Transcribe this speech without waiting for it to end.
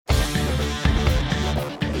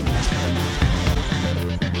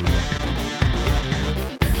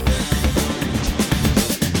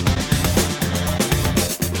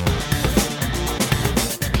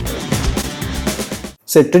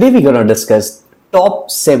So today we're gonna discuss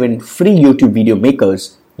top 7 free YouTube video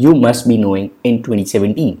makers you must be knowing in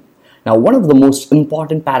 2017. Now, one of the most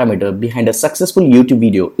important parameters behind a successful YouTube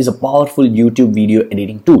video is a powerful YouTube video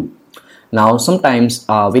editing tool. Now, sometimes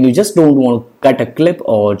when you just don't want to cut a clip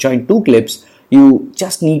or join two clips, you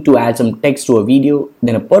just need to add some text to a video,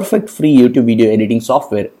 then a perfect free YouTube video editing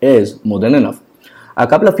software is more than enough. A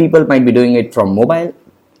couple of people might be doing it from mobile,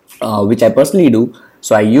 which I personally do.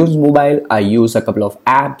 So I use mobile, I use a couple of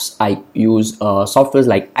apps, I use softwares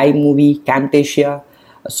like iMovie, Camtasia.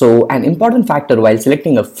 So an important factor while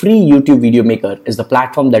selecting a free YouTube video maker is the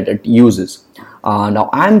platform that it uses. Now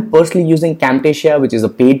I'm personally using Camtasia, which is a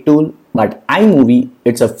paid tool, but iMovie,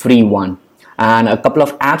 it's a free one. And a couple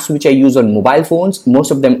of apps which I use on mobile phones, most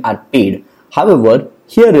of them are paid. However,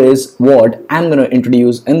 here is what I'm going to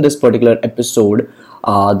introduce in this particular episode.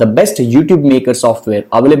 The best YouTube maker software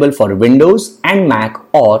available for Windows and Mac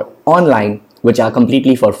or online, which are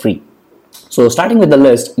completely for free. So starting with the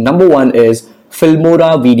list, number 1 is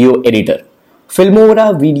Filmora Video Editor.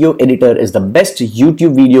 Filmora Video Editor is the best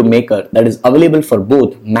YouTube video maker that is available for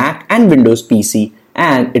both Mac and Windows PC,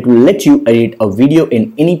 and it will let you edit a video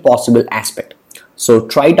in any possible aspect. So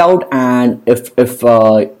try it out, and if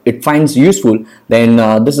it finds useful, then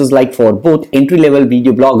this is like for both entry-level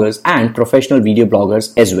video bloggers and professional video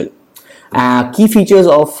bloggers as well. Key features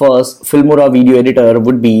of Filmora Video Editor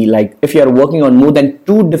would be like if you are working on more than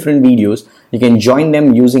 2 different videos, you can join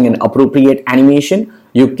them using an appropriate animation.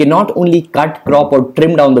 You can not only cut, crop or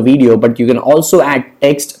trim down the video, but you can also add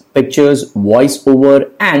text, pictures,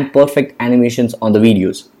 voiceover and perfect animations on the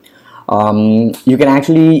videos. You can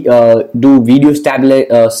actually do video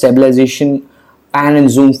stabilization, pan and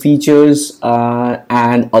zoom features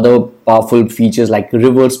and other powerful features like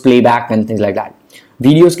reverse playback and things like that.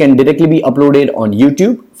 Videos can directly be uploaded on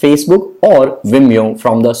YouTube, Facebook or Vimeo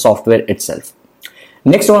from the software itself.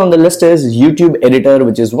 Next one on the list is YouTube Editor,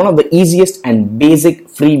 which is one of the easiest and basic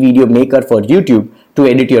free video maker for YouTube to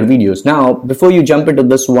edit your videos. Now, before you jump into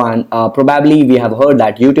this one, probably we have heard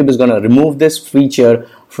that YouTube is going to remove this feature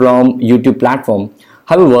from YouTube platform.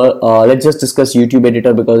 However, let's just discuss YouTube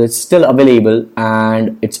Editor because it's still available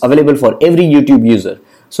and it's available for every YouTube user.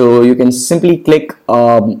 So you can simply click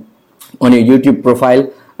on your YouTube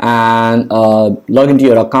profile and log into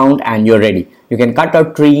your account and you're ready. You can cut or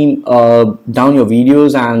trim down your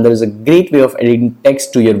videos, and there is a great way of editing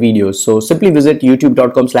text to your videos. So simply visit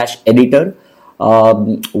youtube.com/editor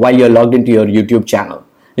while you're logged into your YouTube channel.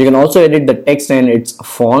 You can also edit the text and its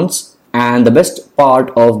fonts, and the best part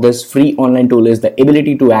of this free online tool is the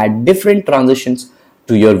ability to add different transitions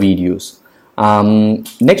to your videos.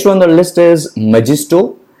 Next one on the list is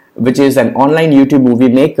Magisto, which is an online YouTube movie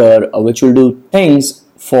maker which will do things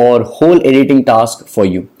for whole editing task for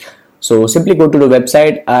you. So simply go to the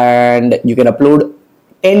website and you can upload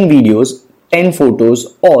 10 videos, 10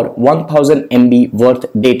 photos or 1000 MB worth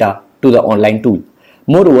data to the online tool.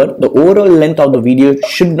 Moreover, the overall length of the video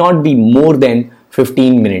should not be more than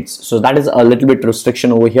 15 minutes. So that is a little bit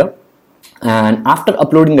restriction over here. And after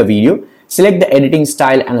uploading the video, select the editing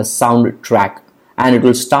style and a sound track, and it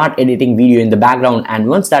will start editing video in the background, and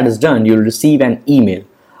once that is done, you'll receive an email.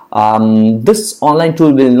 This online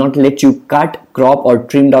tool will not let you cut, crop or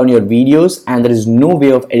trim down your videos, and there is no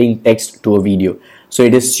way of adding text to a video. So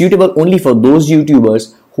it is suitable only for those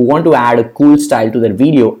YouTubers who want to add a cool style to their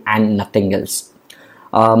video and nothing else.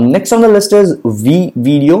 Next on the list is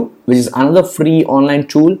VVideo, which is another free online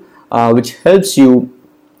tool which helps you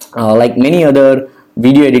like many other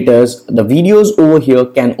video editors. The videos over here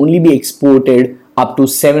can only be exported up to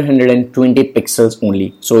 720 pixels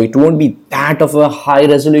only. So it won't be that of a high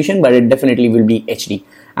resolution, but it definitely will be HD.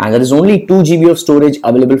 And there is only 2 GB of storage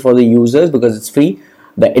available for the users because it's free.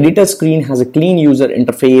 The editor screen has a clean user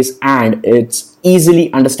interface and it's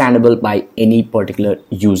easily understandable by any particular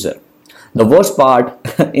user. The worst part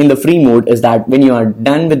in the free mode is that when you are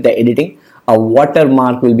done with the editing, a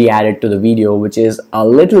watermark will be added to the video, which is a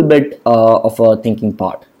little bit of a thinking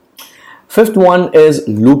part. Fifth one is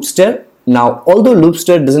Loopster. Now, although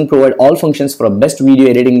Loopster doesn't provide all functions for a best video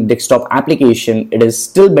editing desktop application, it is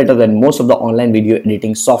still better than most of the online video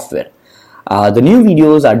editing software. The new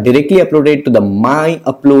videos are directly uploaded to the My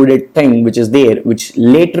Uploaded thing, which is there, which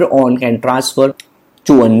later on can transfer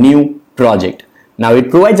to a new project. Now,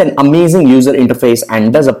 it provides an amazing user interface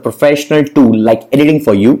and does a professional tool like editing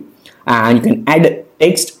for you. And you can add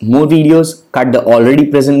text, more videos, cut the already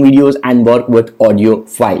present videos and work with audio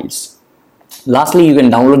files. Lastly, you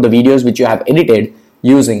can download the videos which you have edited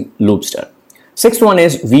using Loopster. Sixth one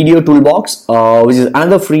is Video Toolbox, which is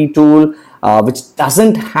another free tool which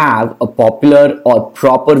doesn't have a popular or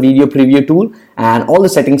proper video preview tool, and all the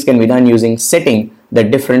settings can be done using setting the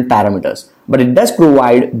different parameters. But it does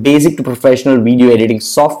provide basic to professional video editing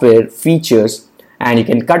software features, and you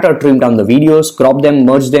can cut or trim down the videos, crop them,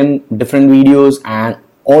 merge them, different videos, and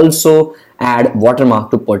also add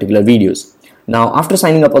watermark to particular videos. Now, after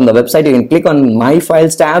signing up on the website, you can click on My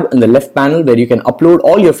Files tab in the left panel, where you can upload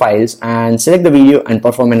all your files and select the video and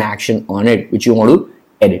perform an action on it which you want to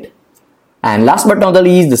edit. And last but not the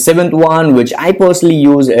least, the seventh one which I personally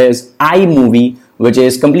use is iMovie, which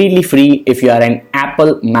is completely free if you are an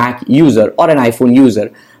Apple Mac user or an iPhone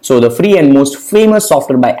user. So the free and most famous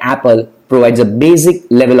software by Apple provides a basic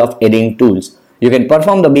level of editing tools. You can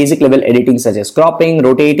perform the basic level editing such as cropping,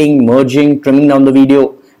 rotating, merging, trimming down the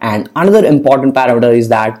video. And another important parameter is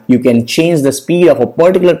that you can change the speed of a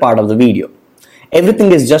particular part of the video.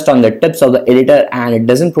 Everything is just on the tips of the editor, and it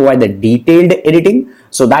doesn't provide the detailed editing.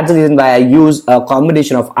 So that's the reason why I use a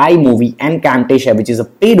combination of iMovie and Camtasia, which is a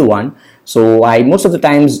paid one. So I most of the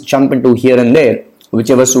times jump into here and there,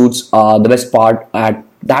 whichever suits the best part at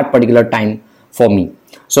that particular time for me.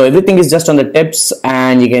 So everything is just on the tips,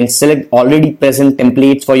 and you can select already present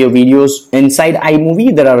templates for your videos. Inside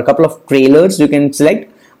iMovie, there are a couple of trailers you can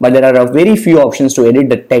select, but there are very few options to edit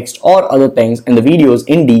the text or other things in the videos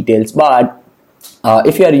in details. But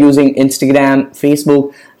if you are using Instagram,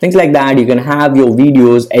 Facebook, things like that, you can have your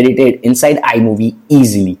videos edited inside iMovie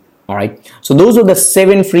easily. Alright, so those are the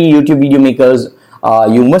 7 free YouTube video makers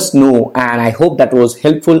you must know, and I hope that was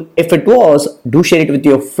helpful. If it was, do share it with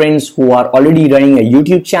your friends who are already running a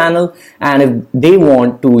YouTube channel and if they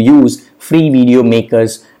want to use free video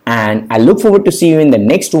makers. And I look forward to see you in the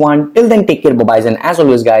next one. Till then, take care, bye-bye, and as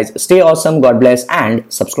always guys, stay awesome, God bless, and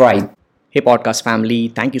subscribe. Hey podcast family,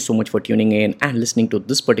 thank you so much for tuning in and listening to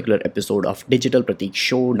this particular episode of Digital Pratik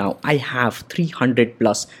Show. Now I have 300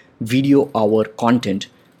 plus video hour content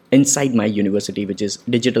inside my university, which is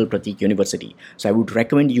Digital Pratik University. So I would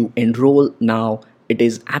recommend you enroll now. It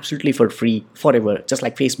is absolutely for free forever, just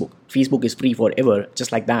like Facebook. Facebook is free forever,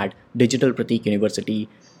 just like that. Digital Pratik University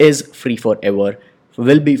is free forever,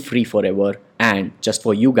 will be free forever, and just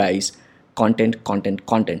for you guys. Content,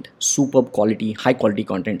 superb quality, high quality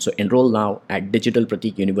content. So enroll now at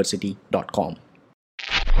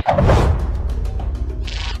digitalpratikuniversity.com.